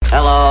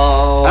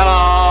Hello. Hello.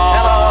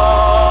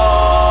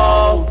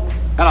 Hello.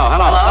 Hello.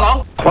 Hello.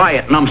 Hello.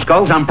 Quiet,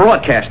 numbskulls. I'm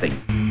broadcasting.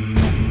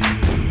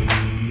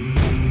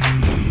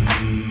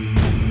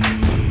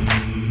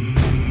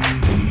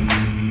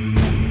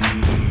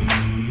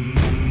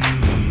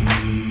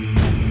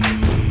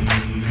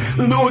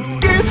 Lord,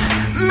 give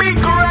me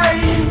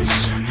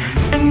grace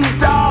and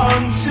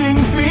dancing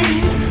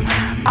feet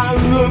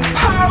and the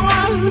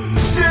power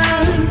to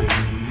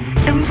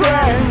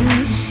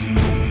impress.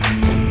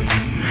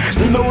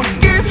 Lord,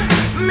 give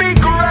me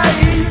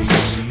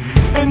grace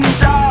and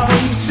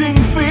dancing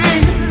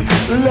feet.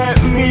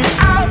 Let me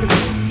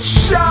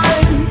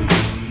outshine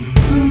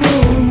the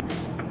moon.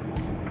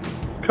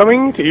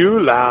 Coming to you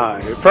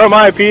live from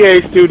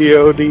IPA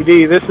Studio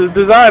DD. This is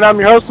Design. I'm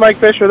your host, Mike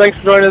Fisher. Thanks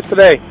for joining us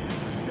today.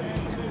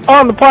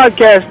 On the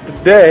podcast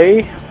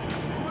today,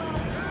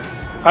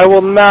 I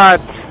will not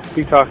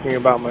be talking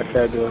about my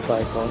fabulous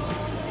iPhone.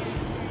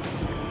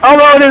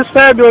 Although it is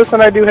fabulous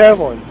and I do have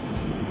one.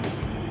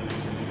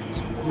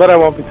 But I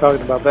won't be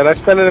talking about that. I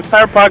spent an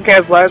entire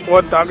podcast last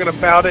one talking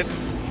about it.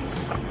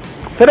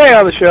 Today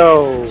on the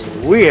show,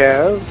 we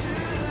have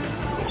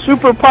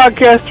super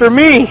podcaster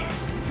me,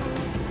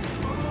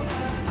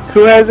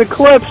 who has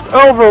eclipsed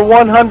over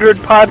 100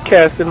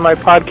 podcasts in my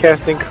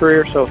podcasting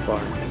career so far.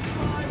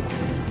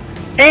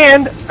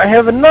 And I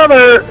have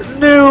another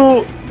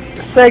new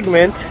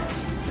segment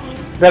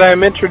that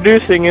I'm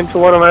introducing into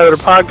one of my other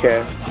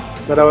podcasts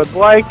that I would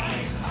like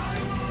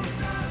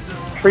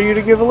for you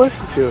to give a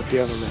listen to if you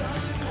haven't met.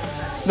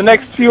 The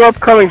next few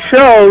upcoming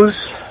shows,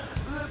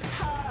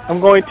 I'm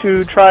going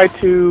to try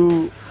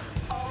to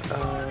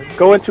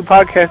go into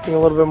podcasting a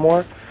little bit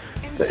more,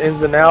 the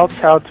ins and outs,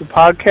 how to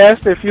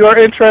podcast. If you are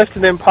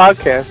interested in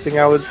podcasting,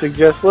 I would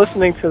suggest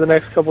listening to the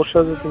next couple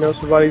shows if you know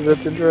somebody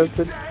that's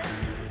interested.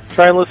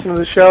 Try and listen to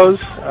the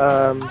shows.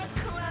 I'll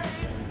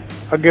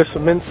give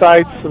some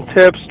insights, some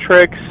tips,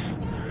 tricks,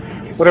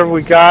 whatever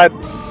we got.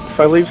 If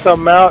I leave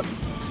something out,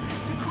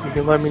 you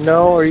can let me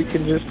know, or you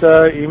can just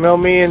email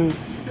me and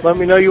let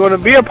me know you want to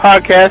be a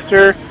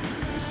podcaster.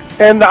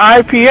 And the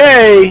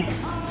IPA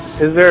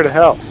is there to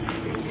help.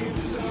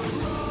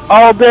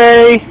 All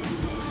day,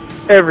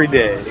 every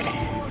day.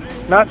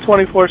 Not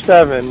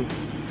 24/7,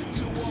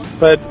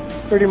 but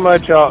pretty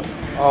much all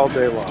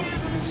day long.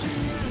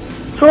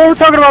 So what we're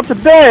talking about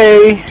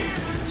today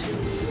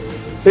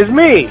is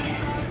me.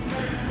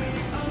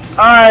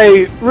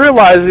 I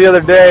realized the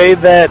other day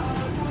that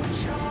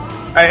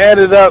I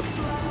added up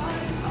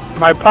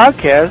my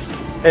podcast,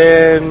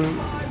 and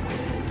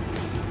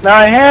now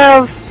I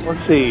have, let's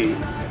see,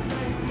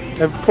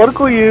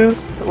 Political Youth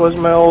was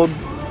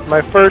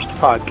my first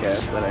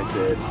podcast that I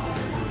did,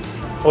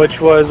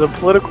 which was a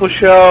political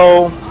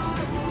show,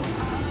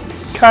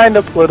 kind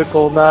of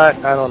political, not,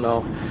 I don't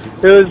know.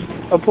 It was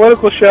a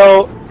political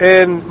show,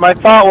 and my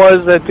thought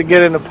was that to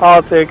get into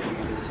politics,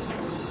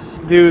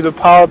 do the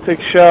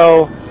politics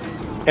show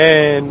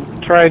and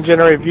try and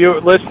generate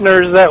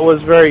listeners. That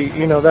was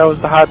that was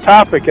the hot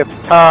topic at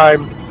the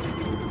time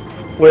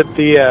with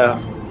the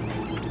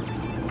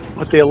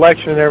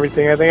election and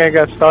everything. I think I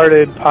got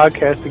started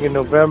podcasting in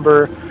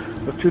November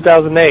of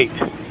 2008,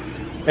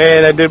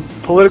 and I did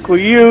Political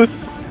Youth.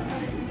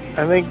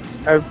 I think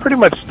I pretty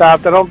much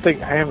stopped. I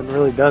haven't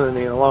really done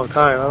any in a long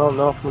time. I don't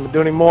know if I'm going to do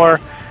any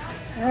more.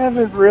 I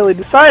haven't really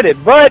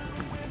decided, but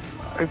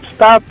I've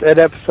stopped at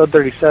episode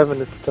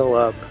 37. It's still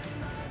up.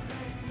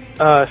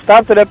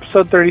 Stopped at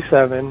episode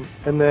 37,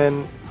 and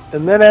then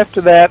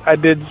after that, I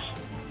did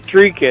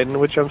Streakin',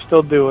 which I'm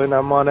still doing.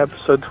 I'm on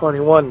episode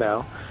 21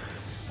 now.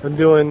 And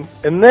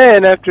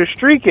then after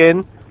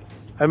Streakin',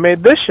 I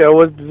made this show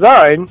with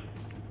Design,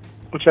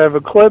 which I've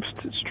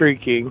eclipsed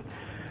Streaking,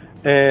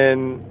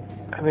 and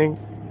I think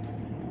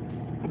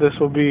this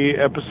will be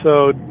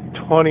episode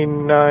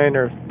 29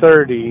 or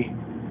 30.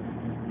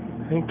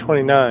 I think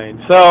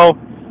 29. So,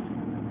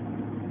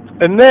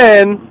 and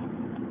then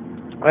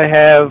I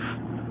have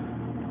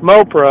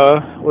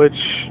Mopra, which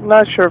I'm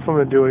not sure if I'm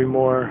going to do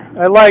anymore.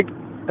 I like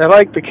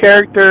the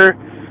character,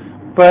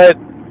 but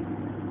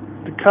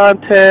the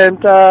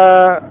content,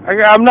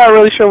 I'm not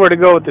really sure where to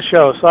go with the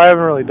show, so I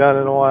haven't really done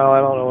it in a while. I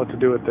don't know what to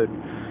do with it.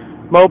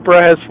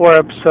 Mopra has 4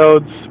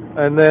 episodes,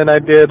 and then I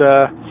did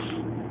a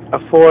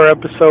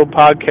 4-episode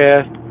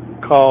podcast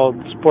called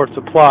Sports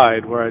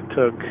Applied, where I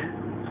took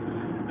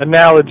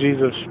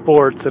analogies of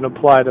sports and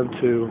applied them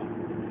to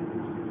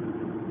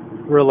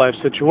real-life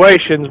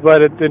situations,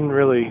 but it didn't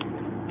really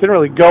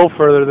go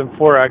further than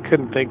 4. I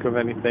couldn't think of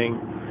anything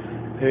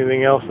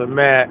else than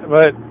that,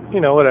 but,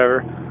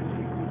 whatever.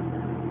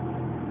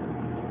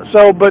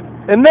 So,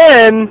 and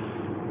then,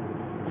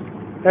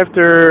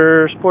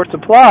 after Sports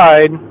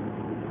Applied,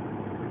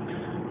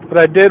 what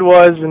I did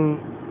was, and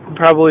you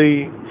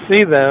probably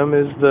see them,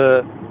 is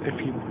if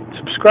you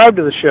subscribe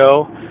to the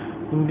show,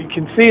 you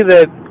can see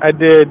that I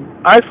did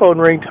iPhone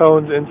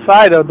ringtones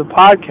inside of the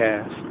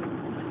podcast,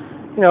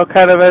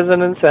 kind of as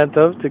an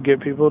incentive to get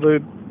people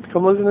to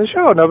come listen to the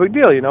show. No big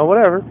deal,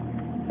 whatever.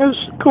 It was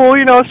cool,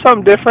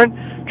 something different.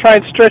 Try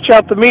and stretch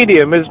out the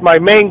medium is my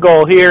main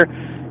goal here,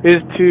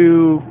 is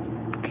to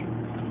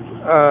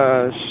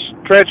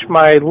stretch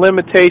my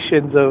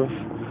limitations of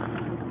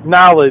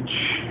knowledge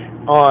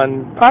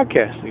on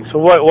podcasting. So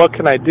what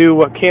can I do?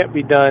 What can't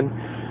be done?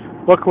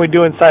 What can we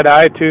do inside of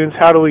iTunes?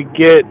 How do we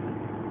get,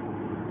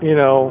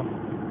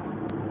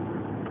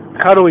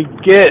 how do we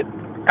get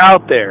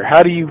out there?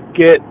 How do you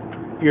get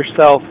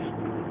yourself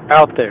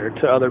out there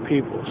to other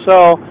people?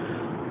 So,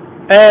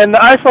 and the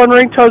iPhone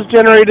ringtones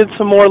generated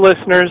some more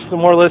listeners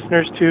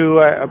to,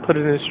 I put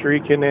it in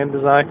Streak and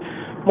Design,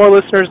 more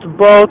listeners to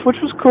both, which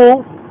was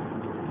cool.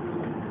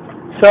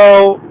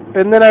 So,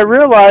 and then I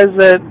realized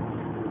that,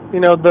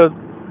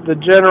 the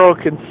general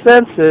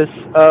consensus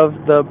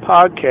of the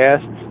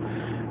podcasts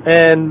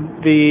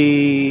and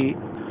the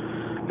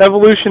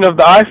evolution of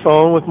the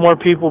iPhone with more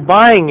people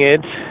buying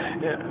it,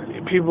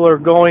 people are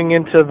going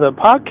into the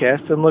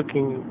podcast and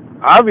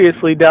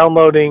obviously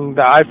downloading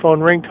the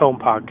iPhone ringtone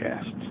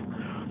podcasts.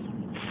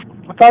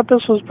 I thought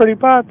this was pretty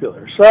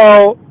popular.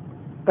 So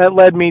that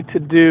led me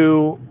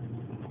to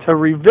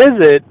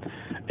revisit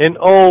an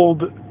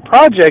old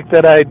project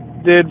that I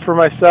did for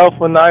myself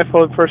when the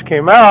iPhone first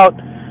came out.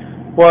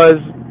 Was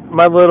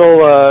my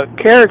little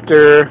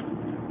character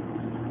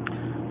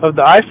of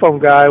the iPhone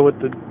guy with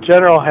the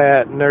general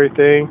hat and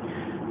everything.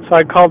 So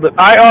I called it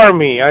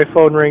iArmy,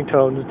 iPhone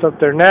ringtones. It's up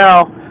there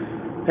now.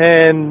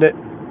 And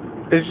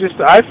it's just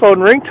the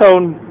iPhone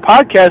ringtone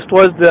podcast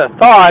was the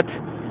thought,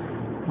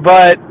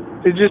 but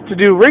it's just to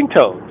do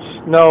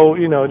ringtones. No,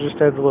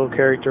 just has a little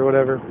character or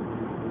whatever.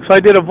 So I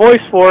did a voice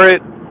for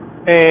it,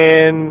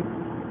 and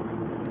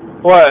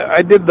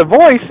I did the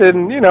voice,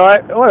 and,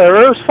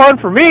 whatever. It was fun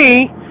for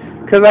me,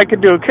 because I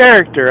could do a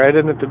character. I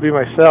didn't have to be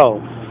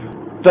myself.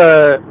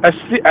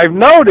 I've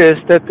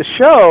noticed that the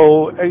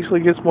show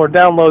actually gets more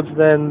downloads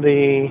than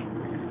the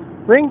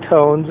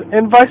ringtones,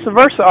 and vice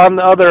versa on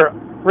the other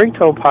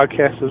ringtone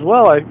podcasts as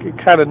well. I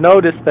kind of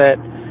noticed that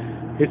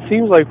it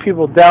seems like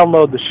people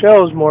download the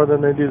shows more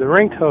than they do the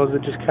ringtones.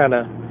 It just kind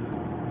of,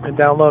 they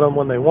download them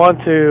when they want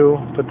to,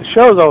 but the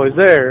show's always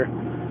there.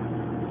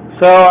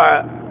 So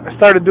I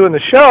started doing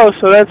the show,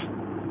 so that's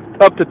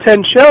up to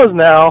 10 shows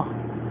now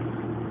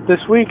this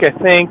week, I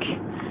think.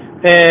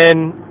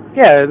 And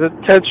yeah, the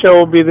 10th show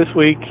will be this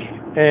week.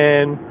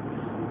 And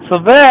so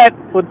that,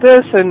 with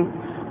this, and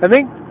I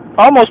think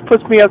almost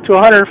puts me up to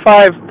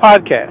 105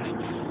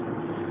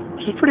 podcasts,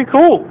 which is pretty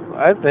cool,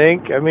 I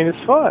think. I mean,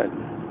 it's fun.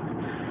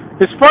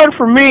 It's fun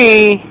for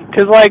me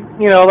because, like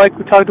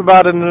we talked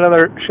about in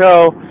another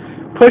show,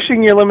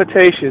 pushing your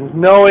limitations,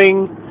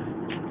 knowing,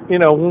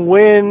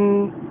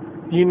 when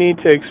you need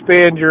to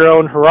expand your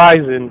own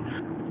horizon,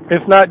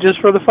 if not just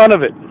for the fun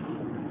of it.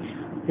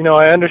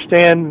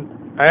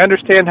 I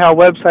understand how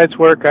websites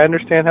work. I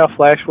understand how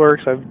Flash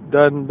works. I've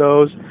done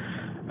those.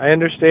 I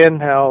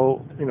understand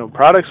how,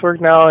 products work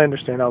now. I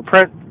understand how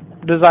print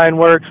design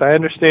works. I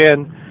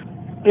understand,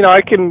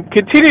 I can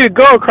continue to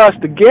go across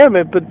the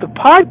gamut, but the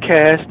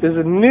podcast is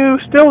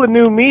still a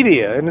new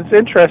media, and it's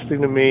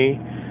interesting to me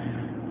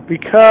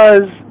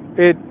because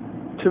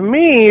to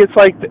me, it's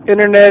like the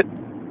internet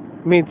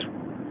meets,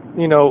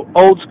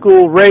 old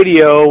school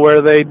radio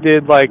where they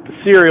did like the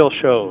serial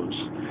shows,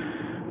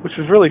 which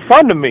was really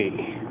fun to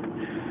me.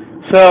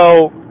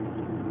 So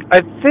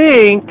I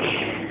think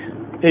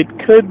it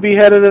could be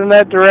headed in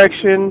that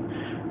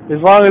direction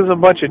as long as a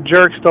bunch of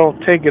jerks don't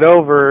take it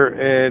over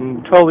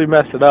and totally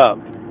mess it up.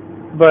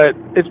 But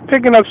it's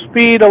picking up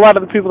speed. A lot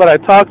of the people that I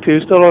talk to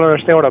still don't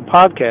understand what a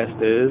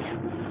podcast is.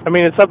 I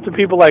mean, it's up to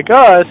people like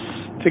us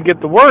to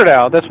get the word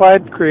out. That's why I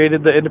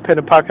created the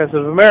Independent Podcast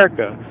of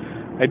America.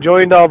 I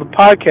joined all the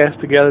podcasts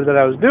together that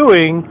I was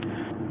doing,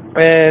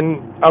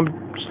 and I'm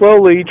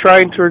slowly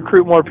trying to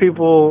recruit more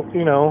people,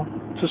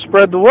 to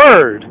spread the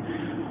word,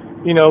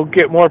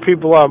 get more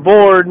people on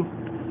board,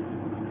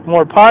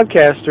 more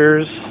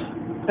podcasters,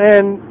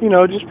 and,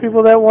 just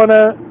people that want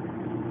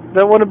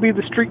to be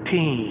the street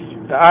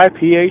team, the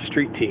IPA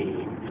street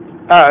team.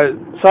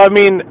 So, I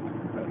mean,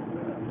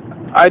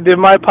 I did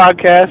my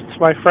podcast.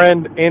 My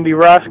friend Andy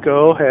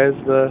Roscoe has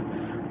the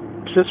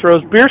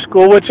Cicero's Beer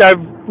School, which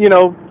I've,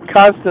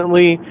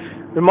 constantly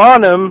am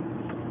on him,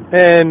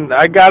 and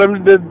I got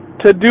him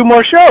to do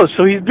more shows.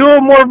 So he's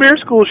doing more beer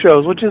school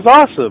shows, which is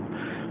awesome.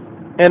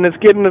 And it's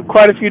getting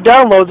quite a few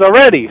downloads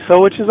already,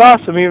 which is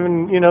awesome,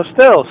 even,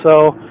 still.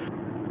 So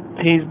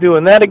he's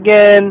doing that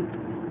again.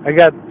 I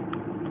got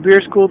the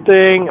beer school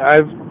thing.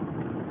 I've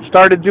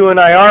started doing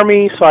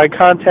iArmy, so I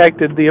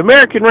contacted the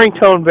American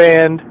Ringtone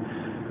Band,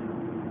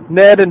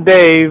 Ned and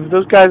Dave.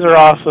 Those guys are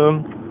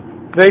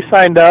awesome. They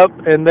signed up,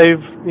 and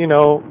they've,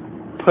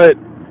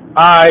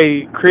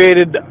 I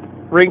created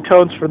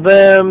ringtones for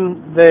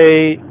them.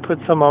 They put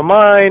some on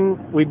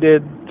mine. We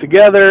did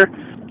together.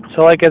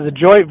 So like as a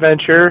joint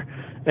venture,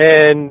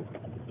 and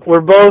we're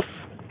both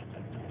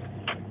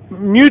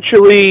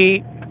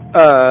mutually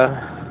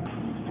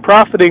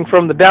profiting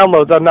from the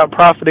downloads. I'm not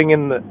profiting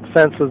in the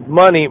sense of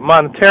money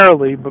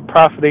monetarily, but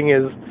profiting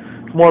is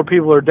more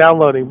people are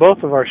downloading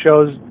both of our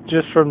shows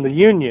just from the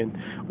union,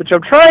 which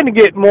I'm trying to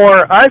get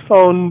more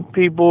iPhone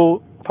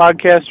people,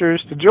 podcasters,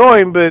 to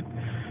join, but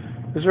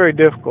it's very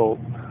difficult.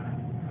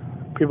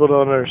 people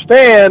don't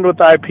understand what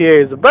the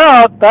IPA is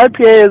about. The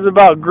IPA is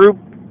about group,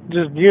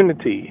 just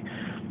unity.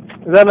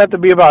 It doesn't have to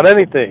be about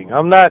anything.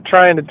 I'm not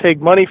trying to take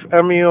money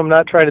from you. I'm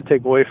not trying to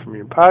take away from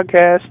your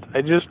podcast.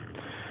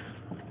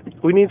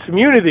 We need some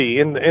unity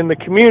in the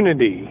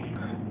community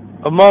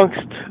amongst,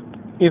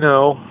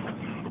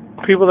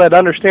 people that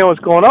understand what's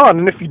going on.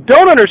 And if you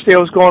don't understand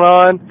what's going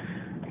on,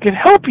 I can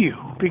help you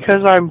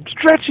because I'm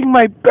stretching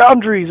my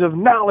boundaries of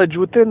knowledge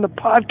within the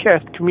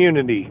podcast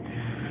community.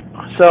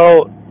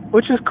 So,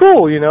 which is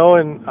cool,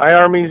 and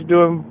iArmy's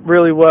doing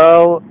really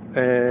well,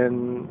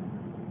 and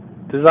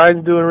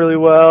Design's doing really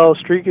well,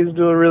 Streak is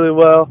doing really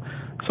well.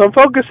 So I'm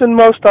focusing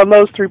most on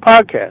those 3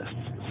 podcasts.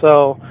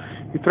 So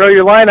you throw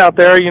your line out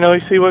there, you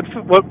see what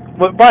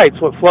bites,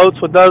 what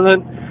floats, what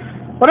doesn't,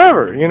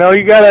 whatever. You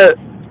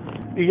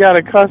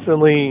gotta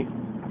constantly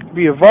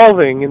be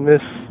evolving in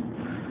this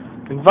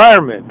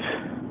environment.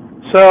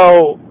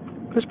 So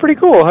it's pretty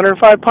cool,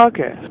 105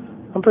 podcasts.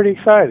 I'm pretty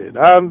excited.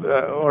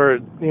 Or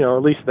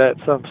at least that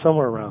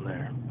somewhere around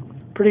there.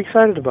 Pretty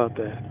excited about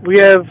that. We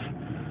have,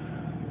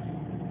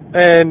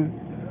 and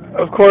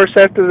of course,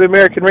 after the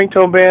American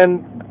Ringtone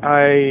Band,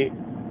 I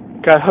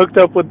got hooked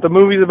up with the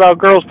Movies About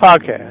Girls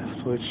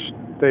podcast, which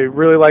they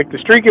really like the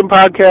Streakin'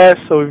 podcast,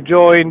 so we've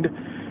joined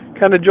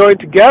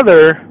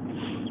together.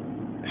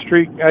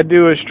 I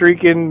do a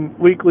Streakin'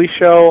 weekly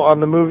show on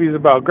the Movies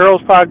About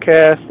Girls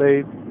podcast.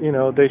 They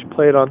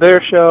play it on their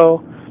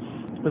show.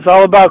 It's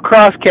all about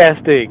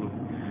cross-casting.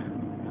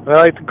 I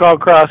like to call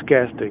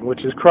cross-casting,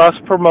 which is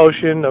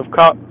cross-promotion of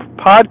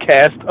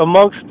podcasts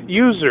amongst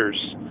users.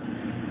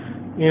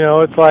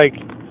 It's like,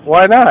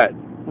 why not?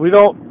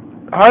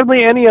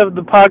 Hardly any of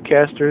the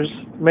podcasters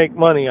make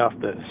money off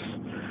this.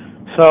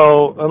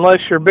 So, unless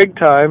you're big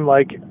time,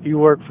 like you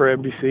work for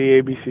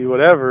NBC, ABC,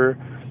 whatever,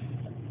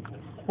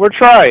 we're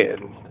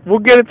trying. We'll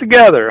get it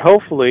together.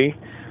 Hopefully,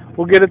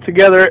 we'll get it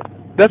together.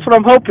 That's what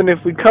I'm hoping. If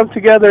we come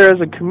together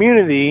as a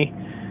community,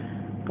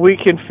 we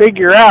can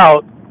figure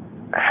out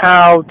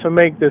how to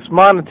make this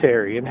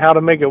monetary and how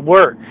to make it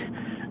work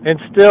and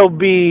still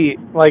be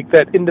like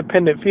that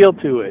independent feel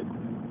to it,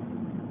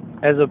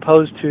 as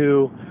opposed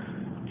to,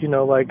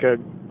 like a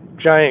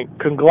giant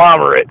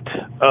conglomerate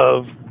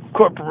of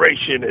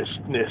corporationist.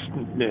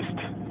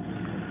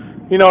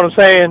 You know what I'm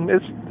saying?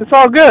 It's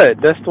all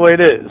good. That's the way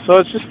it is. So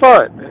it's just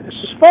fun. It's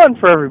just fun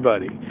for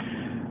everybody.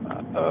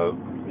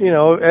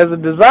 As a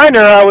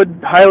designer, I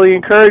would highly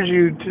encourage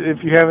you to,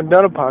 if you haven't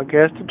done a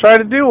podcast, to try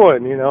to do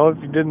one.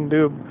 If you don't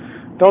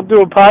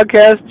do a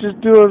podcast, just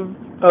do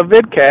a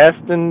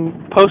vidcast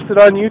and post it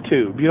on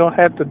YouTube. You don't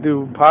have to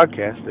do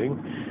podcasting.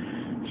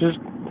 Just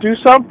do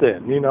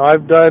something.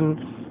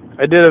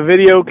 I did a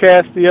video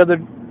cast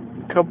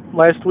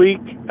last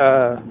week,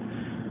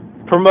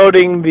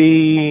 promoting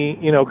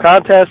the,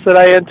 contest that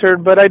I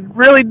entered, but I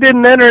really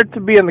didn't enter it to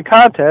be in the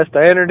contest.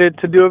 I entered it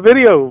to do a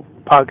video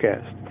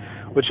podcast,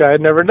 which I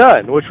had never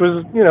done, which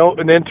was,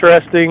 an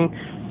interesting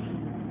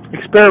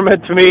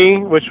experiment to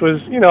me, which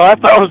was, I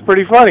thought was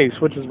pretty funny,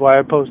 which is why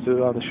I posted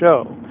it on the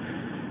show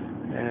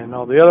and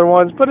all the other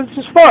ones, but it's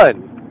just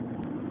fun.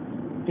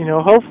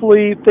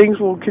 Hopefully things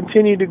will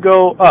continue to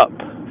go up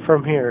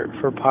from here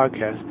for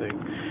podcasting,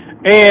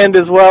 and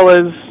as well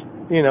as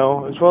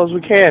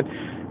we can.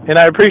 And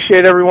I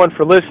appreciate everyone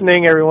for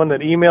listening, everyone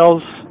that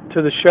emails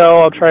to the show.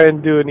 I'll try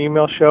and do an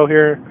email show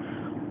here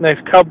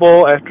next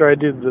couple after I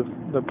do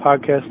the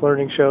podcast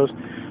learning shows.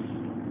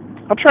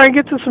 I'll try and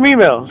get to some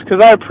emails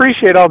because I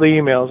appreciate all the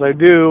emails. I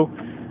do.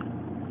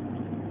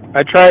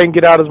 I try and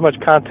get out as much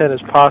content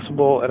as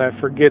possible, and I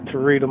forget to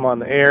read them on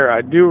the air.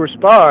 I do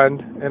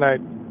respond, and I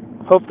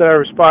hope that I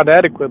respond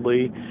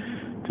adequately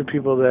to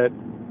people that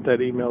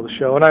email the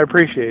show, and I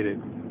appreciate it.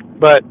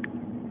 But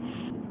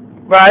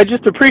I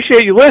just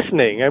appreciate you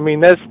listening. I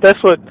mean,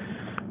 that's what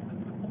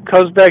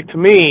comes back to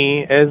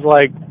me as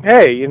like,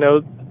 hey,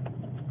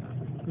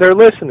 they're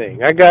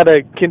listening. I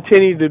gotta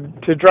continue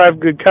to drive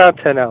good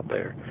content out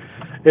there.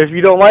 If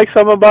you don't like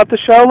something about the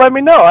show, let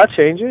me know. I'll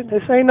change it.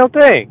 This ain't no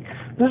thing.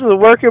 This is a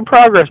work in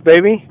progress,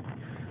 baby.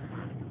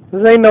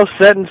 This ain't no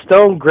set in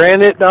stone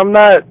granite.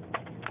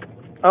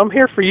 I'm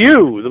here for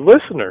you, the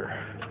listener.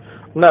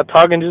 I'm not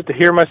talking just to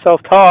hear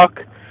myself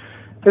talk.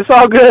 It's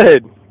all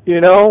good.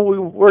 We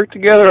work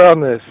together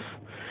on this.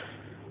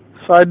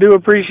 So I do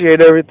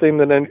appreciate everything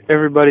that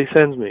everybody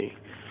sends me.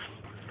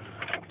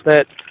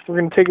 That we're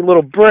going to take a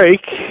little break,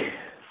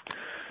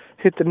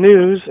 hit the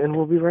news, and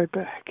we'll be right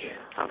back.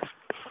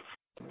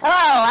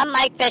 Hello, I'm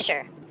Mike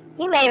Fisher.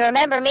 You may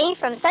remember me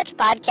from such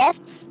podcasts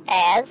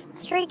as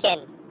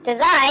Streakin',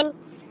 Design,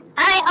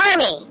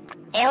 iArmy,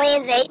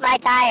 Aliens Ate My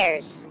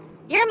Tires,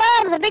 Your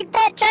Mom's a Big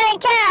Fat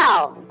Giant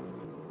Cow.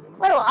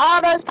 What do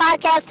all those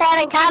podcasts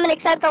have in common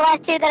except the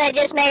last 2 that I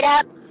just made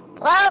up?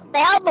 Well, they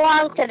all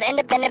belong to the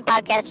Independent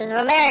Podcasters of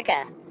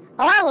America,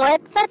 along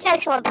with such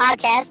excellent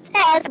podcasts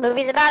as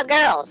Movies About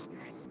Girls,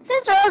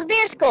 Cicero's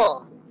Beer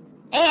School,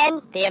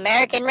 and the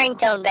American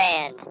Ringtone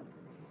Band.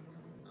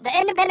 The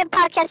Independent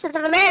Podcasters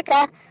of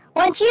America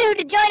wants you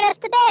to join us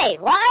today.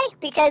 Why?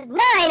 Because 9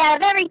 out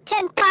of every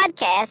 10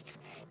 podcasts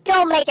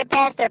don't make it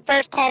past their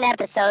first 10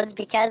 episodes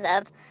because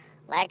of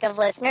lack of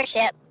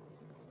listenership,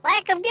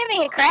 lack of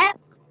giving a crap,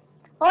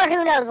 or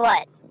who knows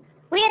what.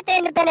 We at the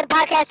Independent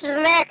Podcasters of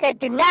America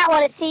do not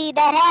want to see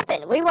that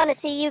happen. We want to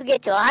see you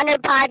get to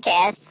 100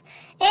 podcasts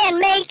and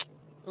make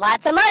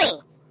lots of money.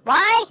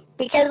 Why?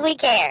 Because we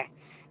care.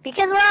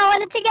 Because we're all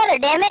in it together,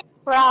 damn it.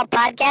 We're all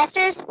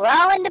podcasters, we're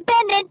all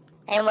independent,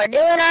 and we're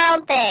doing our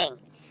own thing.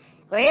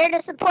 We're here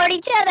to support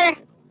each other,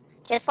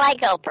 just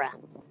like Oprah.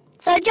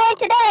 So join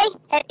today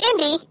at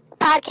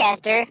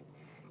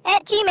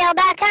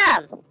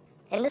indiepodcaster@gmail.com.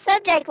 In the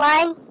subject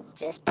line,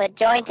 just put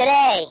join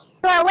today.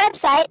 To our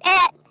website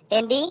at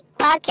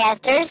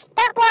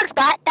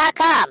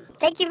indiepodcasters.blogspot.com.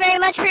 Thank you very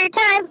much for your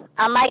time.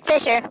 I'm Mike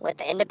Fisher with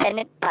the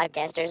Independent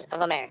Podcasters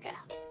of America.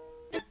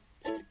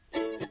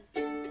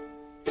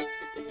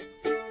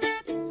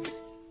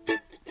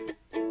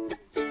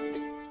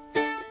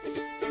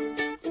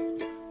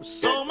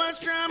 So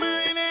much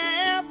drama in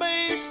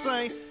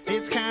LBC,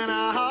 it's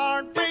kinda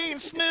hard being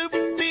Snoop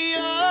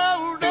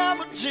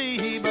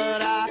D-O-double-G,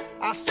 but I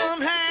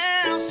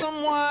somehow,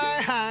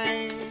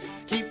 someway,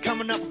 keep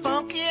coming up with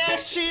funky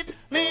ass shit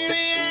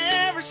nearly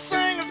every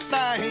single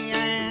day.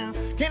 And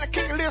can I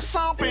kick a little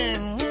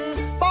something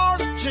for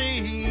the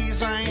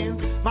G's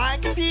and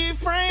make a few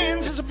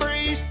friends as I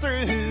breeze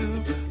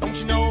through? Don't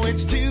you know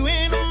it's 2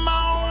 in the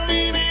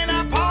morning and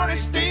our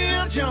party's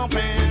still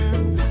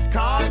jumping?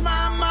 'Cause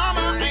my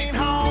mama ain't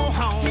home.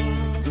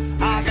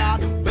 I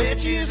got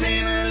bitches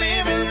in the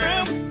living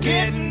room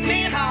getting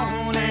it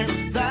on,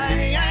 and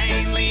they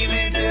ain't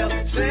leaving till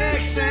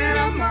 6 in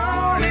the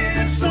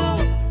morning. So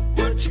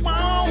what you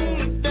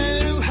wanna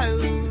do?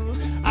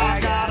 I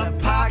got a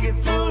pocket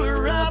full of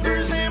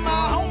rubbers and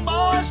my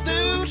homeboys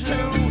do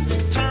too.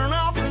 Turn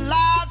off the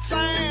lights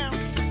and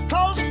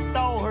close the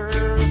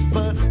doors,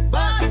 but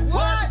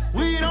what?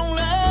 We don't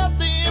love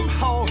them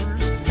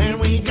whores, and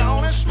we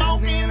gonna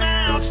smoke in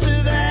house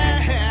to that.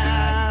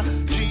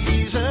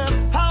 Jesus,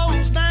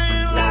 hose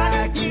down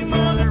like you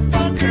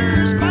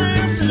motherfuckers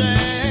bounce to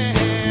that.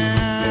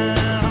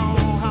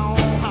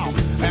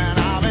 And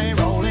I'll be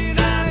rolling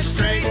down the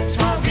street,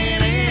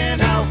 smoking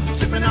Indo,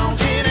 sipping on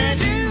gin and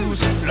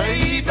juice,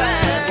 laid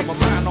back. Put my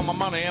mind on my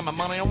money and my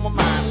money on my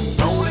mind.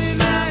 Rolling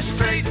down the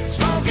street,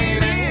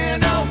 smoking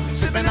Indo,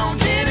 sipping on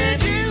gin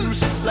and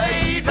juice,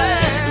 laid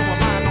back. Put my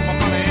mind on my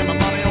money and my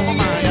money on my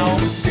mind, y'all.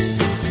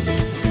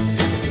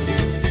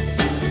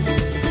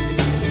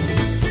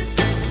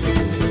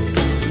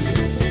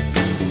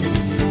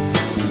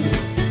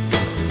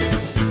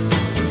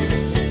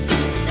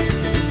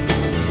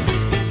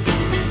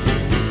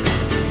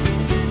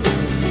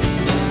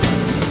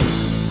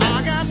 I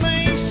got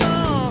me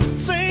some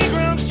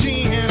Seagram's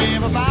gin.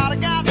 Everybody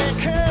got their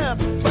cup,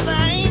 but they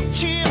ain't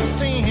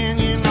chipped in,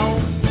 you know.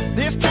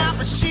 This type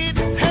of shit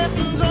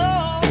happens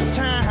all the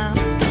time.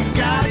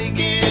 Gotta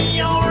get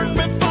yours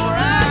before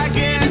I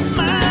get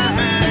mine.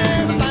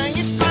 Everything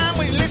is fine,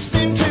 we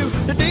listening to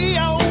the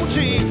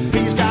D.O.G.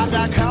 He's got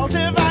that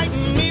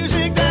cultivating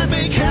music that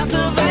be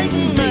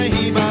captivating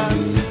me, but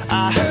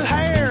who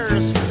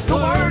cares the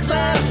words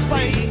that I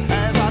speak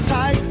as I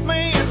take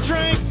me a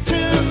drink to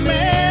the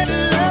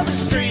middle of the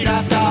street.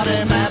 I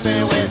started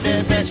mapping with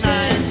this bitch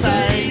named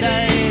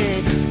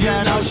Sadie. You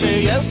know she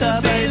used to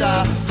be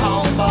the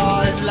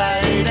homeboy's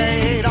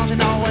lady. Don't you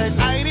know it's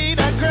 80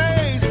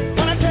 degrees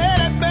when I tell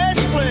that bitch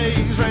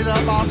please raise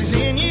up all these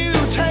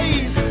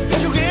NUTs,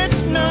 'cause you get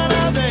none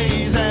of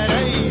these at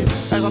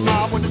ease. As I'm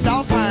off with the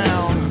dog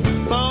pound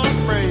full of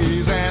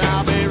freeze, and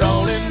I'll be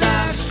rolling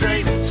down the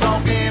street,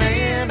 smoking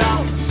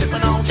Indo,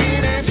 sipping on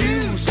gin and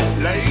juice,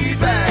 laid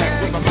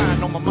back. Put my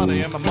mind on my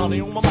money and my money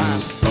on my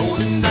mind.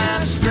 Rolling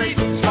down the street,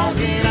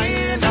 smoking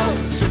Indo,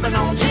 sipping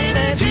on gin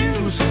and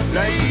juice,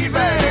 laid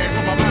back.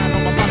 Put my mind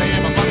on my money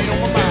and my money on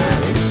my mind.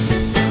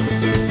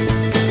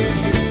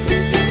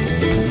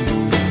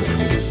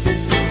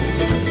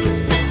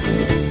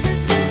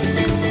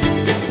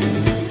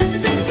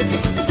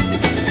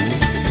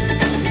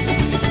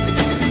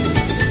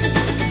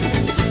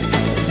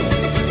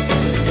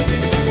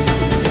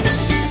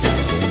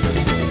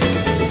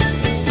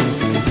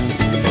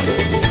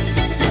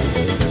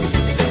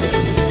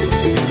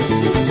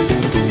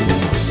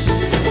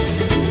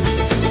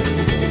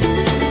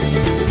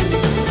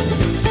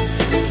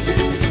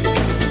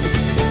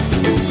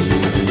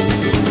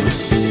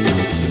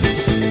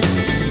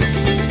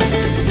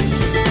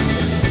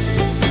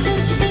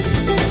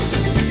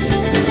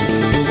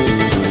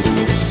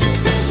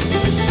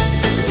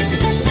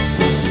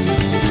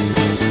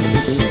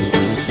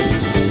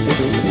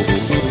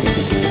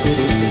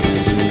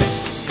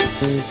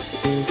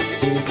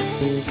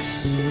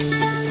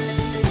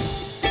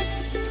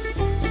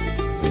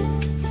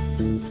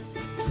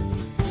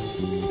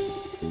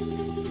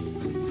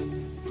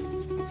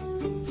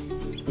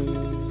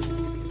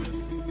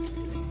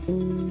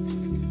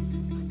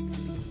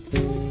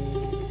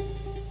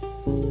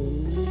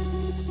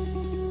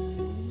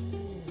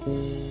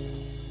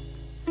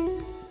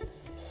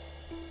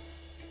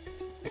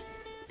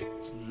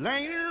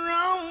 Later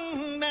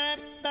on that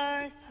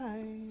day,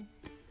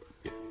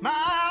 my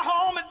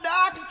homie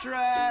Dr.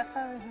 Dre,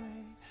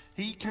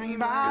 He came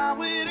by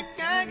with a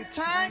gang of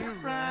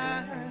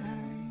Tanqueray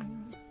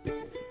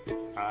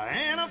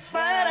and a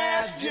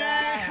fat-ass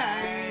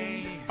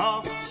J.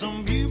 Oh,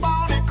 some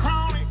bubonic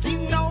chronic, you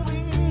know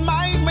he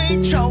made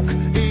me choke.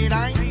 It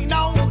ain't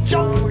no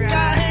joke,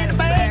 I had to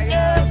back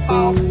up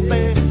off the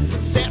bed,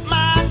 set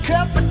my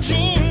cup of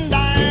gin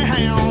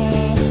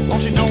down.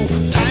 Won't you know,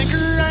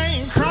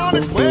 Tanqueray and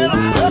chronic, well,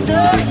 I'm hooked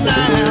up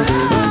now.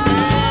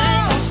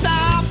 Ain't no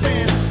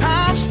stopping,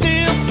 I'm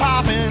still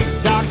popping.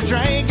 Dr.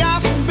 Dre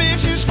got some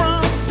bitches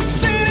from the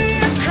city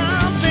of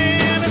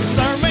Compton to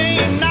serve me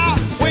a knot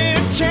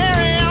with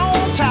cherry on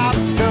top.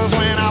 'Cause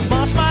when I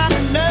bust my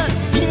nut,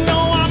 you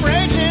know I'm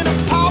raging a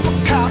pauper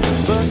cop.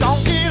 But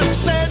don't get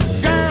upset,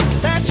 girl,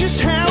 that's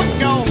just how it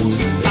goes.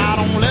 I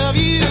don't love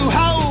you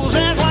hoes,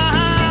 that's why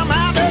I'm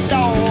out the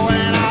door.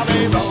 And I'll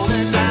be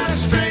rolling down the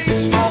street,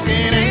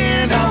 smoking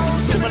endo,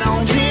 sipping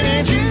on gin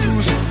and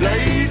juice,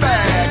 laid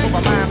back, On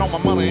my mind, on my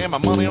money, and my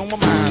money on my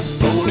mind.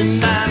 rolling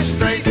down the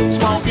street,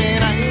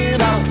 smoking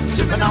endo,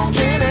 sipping on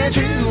gin and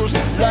juice,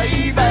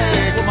 laid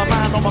back, On my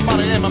mind, on my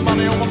money, and my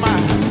money on my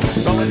mind.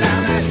 rolling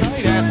down that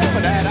street and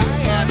pumping that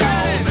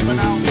iron, sipping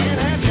on gin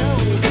and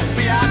juice,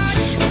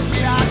 biatch,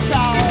 biatch, oh,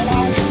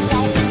 oh,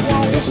 oh,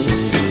 oh.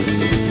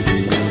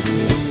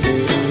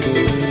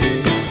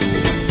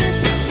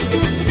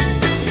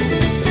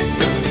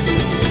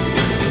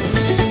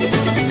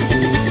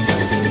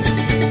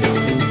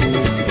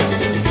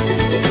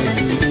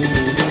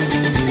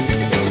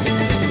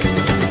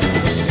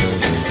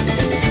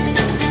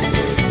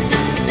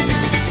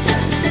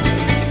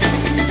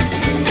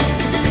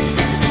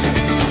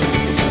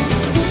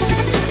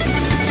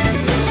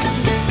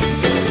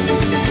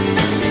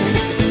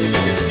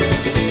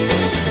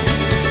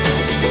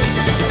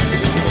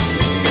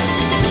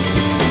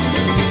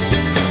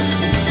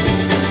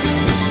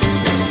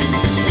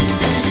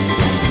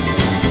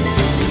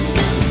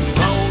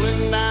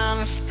 Rolling down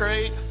the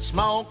street,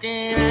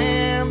 smoking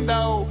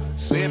endo,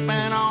 sipping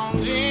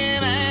on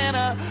gin and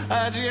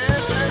a just.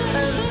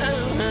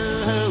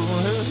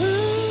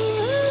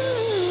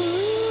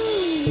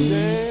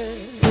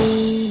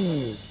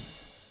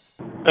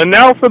 And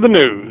now for the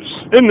news.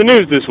 In the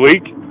news this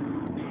week,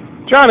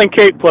 John and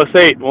Kate Plus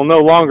 8 will no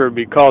longer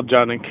be called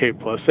John and Kate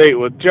Plus 8,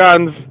 with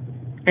John's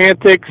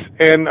antics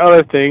and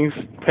other things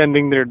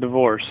pending their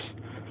divorce.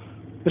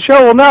 The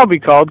show will now be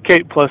called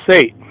Kate Plus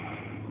 8,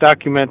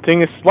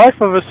 documenting the life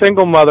of a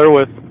single mother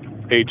with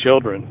 8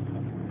 children.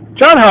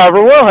 John,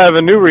 however, will have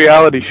a new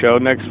reality show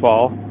next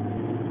fall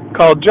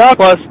called John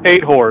Plus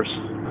 8 Horse.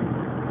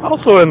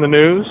 Also in the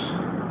news,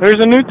 there's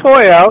a new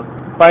toy out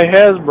by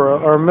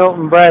Hasbro, or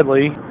Milton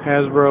Bradley,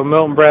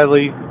 Milton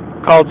Bradley,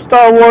 called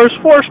Star Wars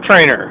Force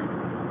Trainer.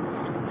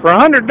 For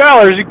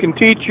 $100, you can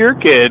teach your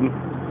kid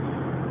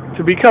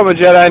to become a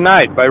Jedi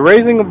Knight by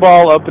raising a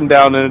ball up and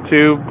down in a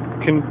tube,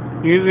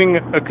 using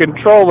a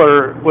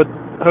controller with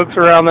hooks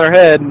around their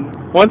head.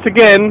 Once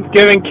again,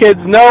 giving kids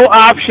no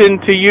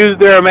option to use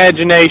their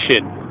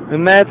imagination.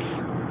 And that's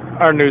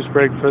our news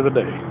break for the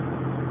day.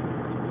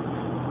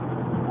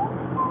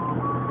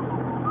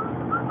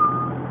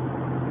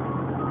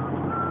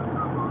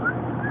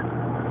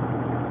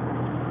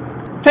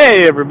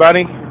 Hey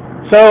everybody.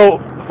 So,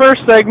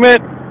 first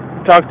segment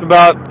talked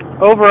about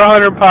over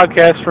 100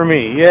 podcasts for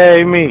me.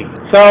 Yay me.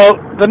 So,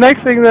 the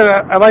next thing that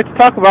I'd like to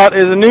talk about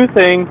is a new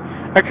thing.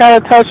 I kind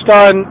of touched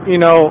on,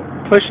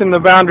 pushing the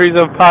boundaries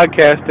of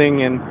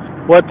podcasting and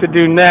what to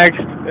do next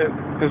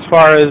as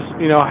far as,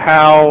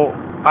 how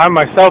I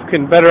myself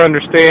can better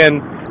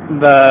understand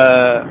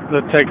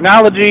the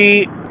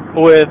technology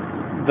with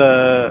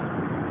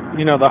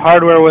the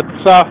hardware with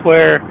the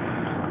software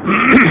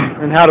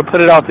and how to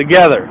put it all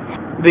together.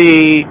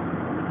 The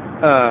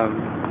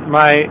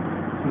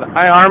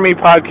iArmy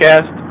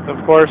podcast,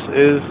 of course,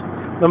 is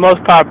the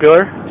most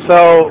popular.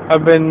 So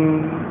I've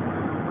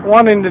been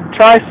wanting to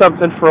try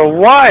something for a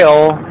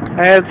while.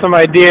 I had some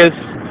ideas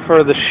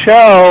for the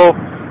show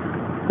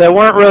that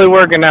weren't really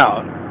working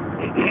out.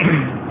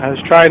 I was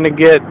trying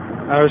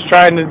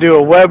to do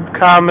a web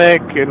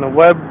comic and a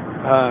web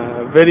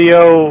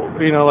video,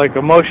 like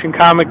a motion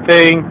comic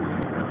thing.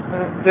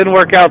 Didn't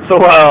work out so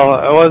well.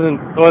 I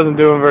wasn't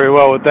doing very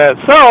well with that.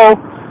 So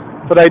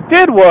what I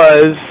did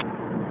was,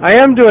 I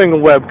am doing a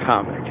web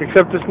comic,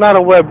 except it's not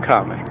a web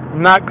comic.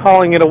 I'm not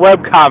calling it a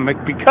web comic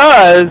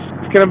because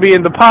it's going to be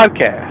in the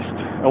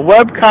podcast. A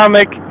web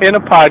comic in a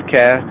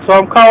podcast, so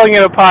I'm calling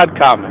it a pod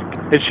comic.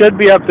 It should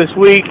be up this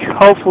week,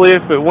 hopefully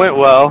if it went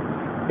well.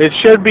 It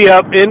should be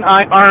up in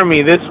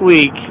iArmy this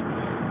week.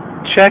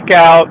 Check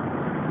out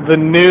the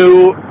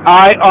new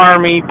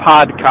iArmy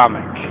pod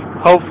comic.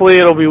 Hopefully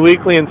it'll be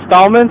weekly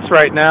installments.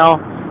 Right now,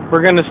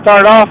 we're going to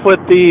start off with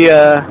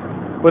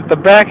the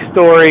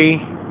backstory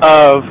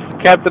of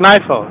Captain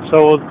iPhone.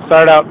 So we'll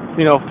start out,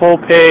 full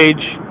page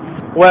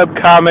web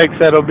comics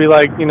that'll be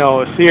like,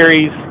 a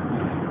series.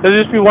 There'll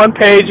just be one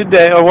page a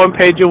day or one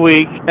page a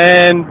week.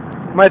 And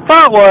my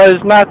thought was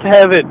not to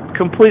have it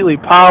completely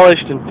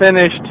polished and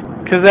finished,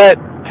 because that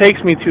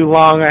takes me too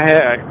long.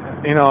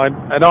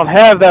 I don't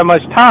have that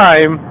much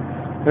time,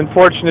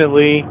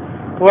 unfortunately.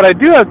 What I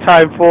do have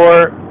time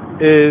for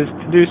is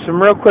to do some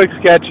real quick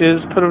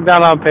sketches, put them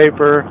down on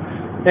paper.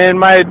 And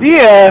my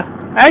idea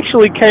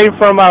actually came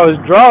from I was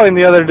drawing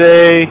the other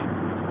day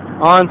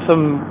on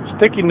some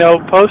sticky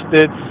note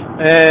Post-its,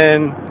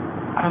 and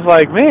I was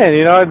like, man,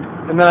 you know,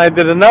 and then I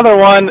did another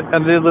one,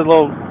 and did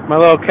my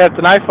little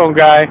Captain iPhone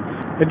guy.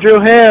 I drew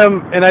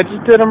him, and I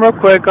just did him real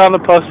quick on the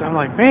Post-it. I'm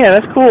like, man,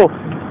 that's cool.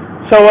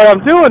 So what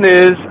I'm doing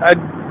is I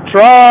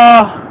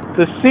draw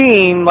the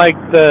scene, like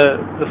the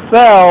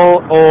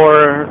cell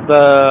or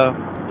the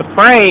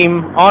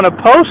frame on a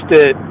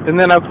Post-it, and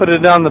then I put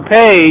it on the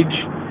page,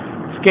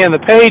 scan the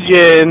page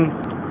in,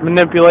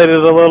 manipulate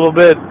it a little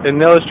bit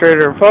in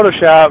Illustrator and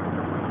Photoshop,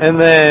 and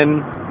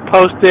then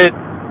post it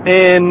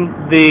in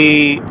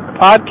the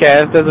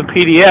podcast as a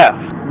PDF,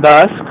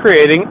 thus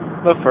creating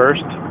the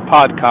first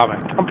pod comic.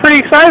 I'm pretty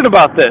excited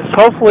about this.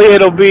 Hopefully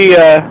it'll be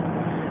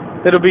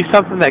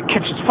something that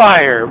catches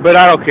fire, but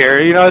I don't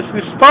care. You know,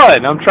 it's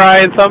fun. I'm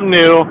trying something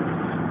new.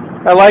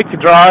 I like to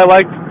draw. It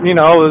was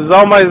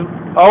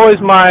always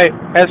my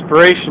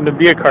aspiration to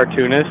be a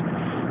cartoonist.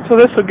 So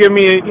this will give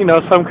me,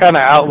 some kind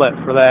of outlet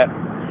for that.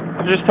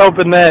 I'm just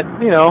hoping that,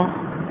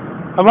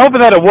 I'm hoping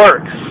that it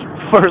works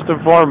first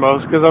and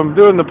foremost, because I'm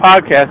doing the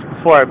podcast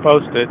before I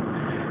post it.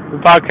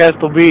 This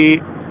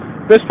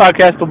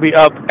podcast will be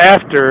up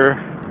after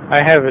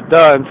I have it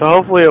done, so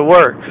hopefully it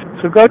works.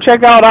 So go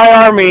check out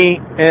iArmy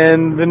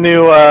and the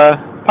new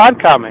pod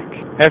comic.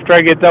 After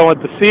I get done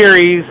with the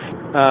series,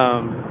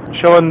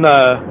 showing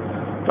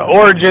the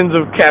origins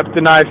of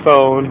Captain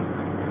iPhone,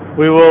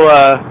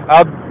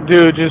 I'll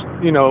do just,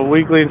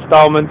 weekly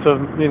installments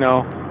of,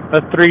 a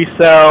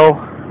 3-cell,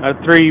 a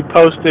 3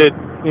 Post-it,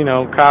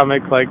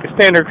 comic, like a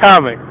standard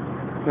comic,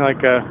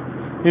 like a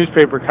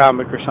newspaper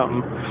comic or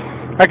something.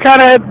 I kind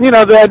of,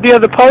 the idea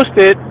of the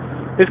Post-it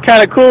is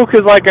kind of cool,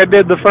 because like I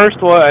did the first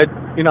one, I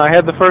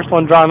had the first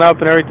one drawn up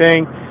and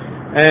everything,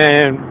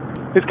 and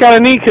it's kind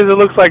of neat because it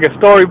looks like a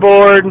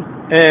storyboard,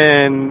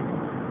 and,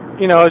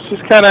 it's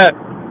just kind of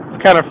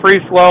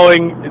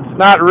free-flowing. It's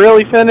not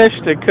really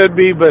finished. It could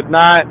be, but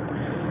not.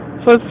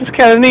 So it's just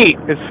kind of neat.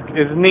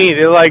 It's neat.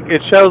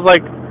 It shows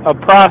like a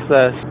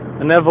process,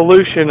 an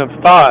evolution of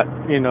thought,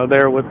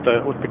 there with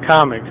the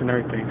comics and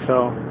everything.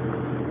 So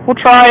we'll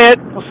try it.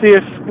 We'll see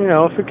if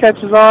it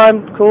catches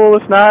on. Cool.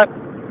 If not,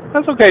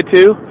 that's okay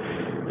too.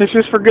 It's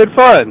just for good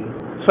fun.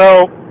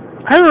 So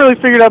I haven't really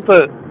figured out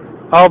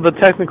all the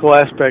technical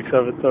aspects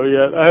of it though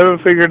yet. I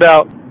haven't figured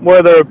out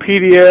whether a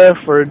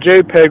PDF or a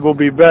JPEG will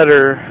be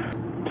better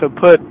to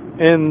put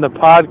in the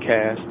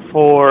podcast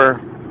for,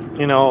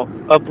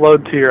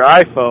 upload to your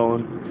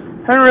iPhone.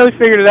 I haven't really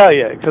figured it out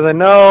yet, because I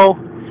know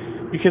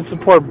you can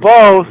support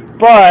both,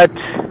 but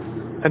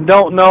I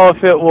don't know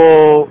if it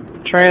will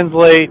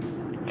translate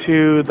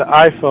to the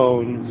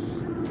iPhone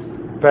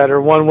better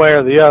one way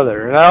or the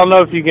other. And I don't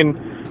know if you can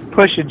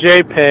push a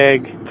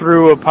JPEG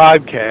through a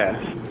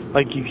podcast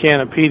like you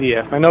can a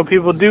PDF. I know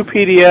people do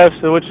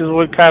PDFs, which is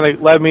what kind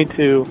of led me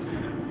to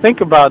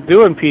think about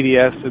doing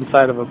PDFs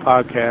inside of a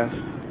podcast.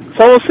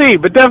 So we'll see,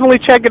 but definitely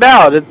check it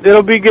out.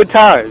 It'll be good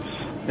times.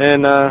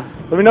 And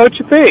let me know what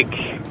you think.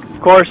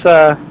 Of course,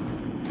 that's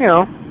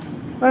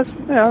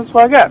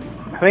what I got.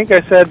 I think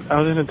I said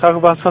I was going to talk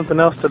about something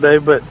else today,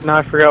 but now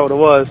I forgot what it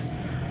was.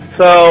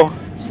 So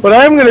what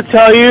I'm going to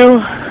tell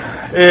you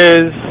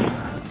is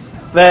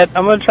that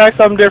I'm going to try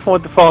something different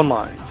with the phone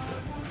line.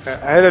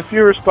 I had a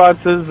few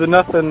responses, but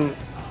nothing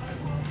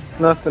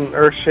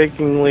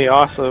earth-shakingly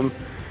awesome.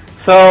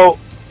 So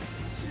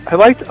I'd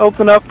like to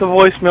open up the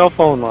voicemail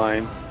phone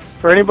line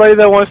for anybody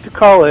that wants to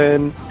call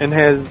in and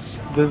has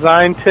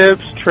design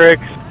tips,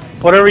 tricks,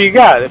 whatever you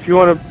got. If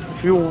you're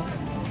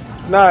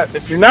not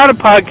a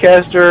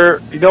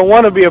podcaster, you don't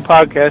want to be a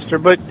podcaster,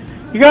 but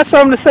you got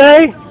something to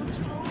say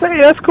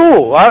that's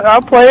cool.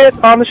 I'll play it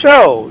on the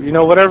show.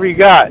 Whatever you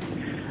got.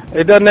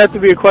 It doesn't have to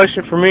be a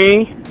question for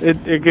me.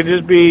 It could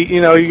just be,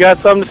 you got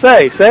something to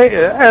say.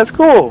 That's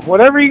cool.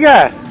 Whatever you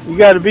got. You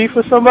got a beef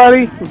with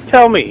somebody?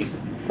 Tell me.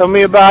 Tell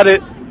me about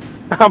it.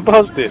 I'll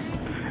post it.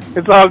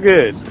 It's all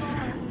good.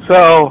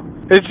 So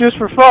it's just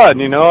for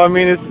fun, it's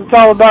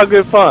all about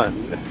good fun.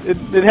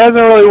 It hasn't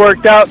really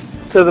worked out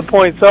to the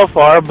point so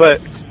far,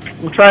 but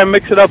we'll try and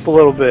mix it up a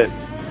little bit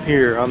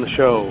here on the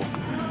show.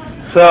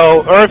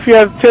 So, or if you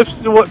have tips,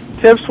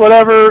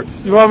 whatever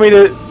you want me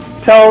to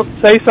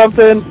say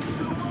something,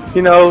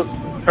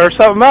 or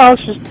something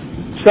else, just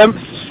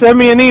send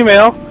me an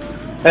email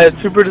at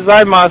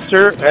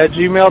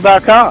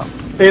superdesignmonster@gmail.com.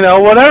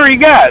 Whatever you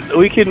got,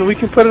 we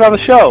can put it on the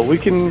show. We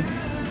can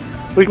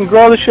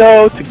grow the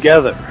show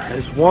together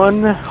as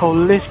one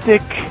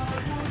holistic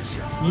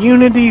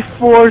unity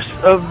force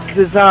of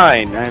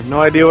design. I have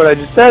no idea what I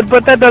just said,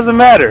 but that doesn't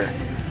matter,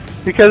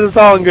 because it's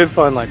all in good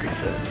fun, like I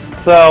said.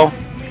 So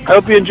I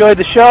hope you enjoyed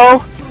the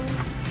show.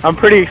 I'm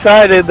pretty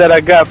excited that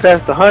I got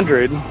past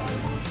 100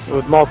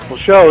 with multiple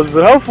shows,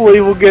 but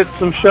hopefully we'll get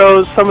some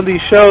of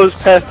these shows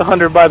past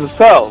 100 by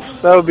themselves.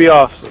 That would be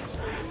awesome.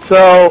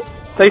 So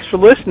thanks for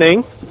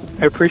listening.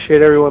 I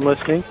appreciate everyone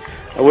listening.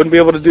 I wouldn't be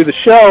able to do the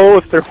show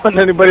if there wasn't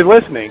anybody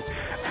listening.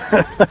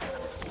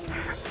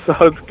 So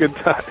it's good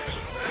times.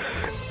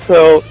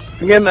 So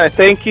again, I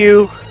thank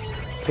you.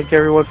 Thank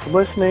everyone for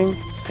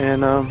listening.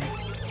 And,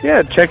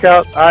 check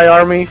out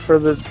iArmy for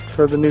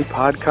the new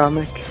pod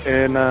comic.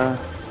 And,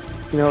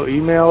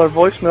 email or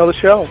voicemail the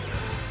show.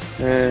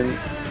 And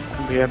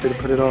I'll be happy to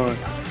put it on.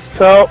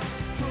 So,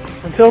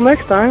 until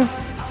next time,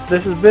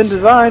 this has been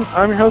Design.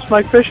 I'm your host,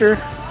 Mike Fisher.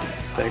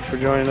 Thanks for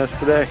joining us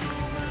today.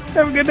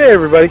 Have a good day,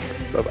 everybody.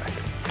 Bye-bye.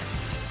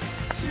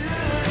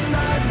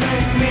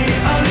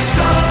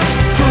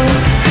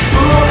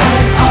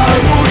 I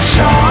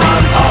will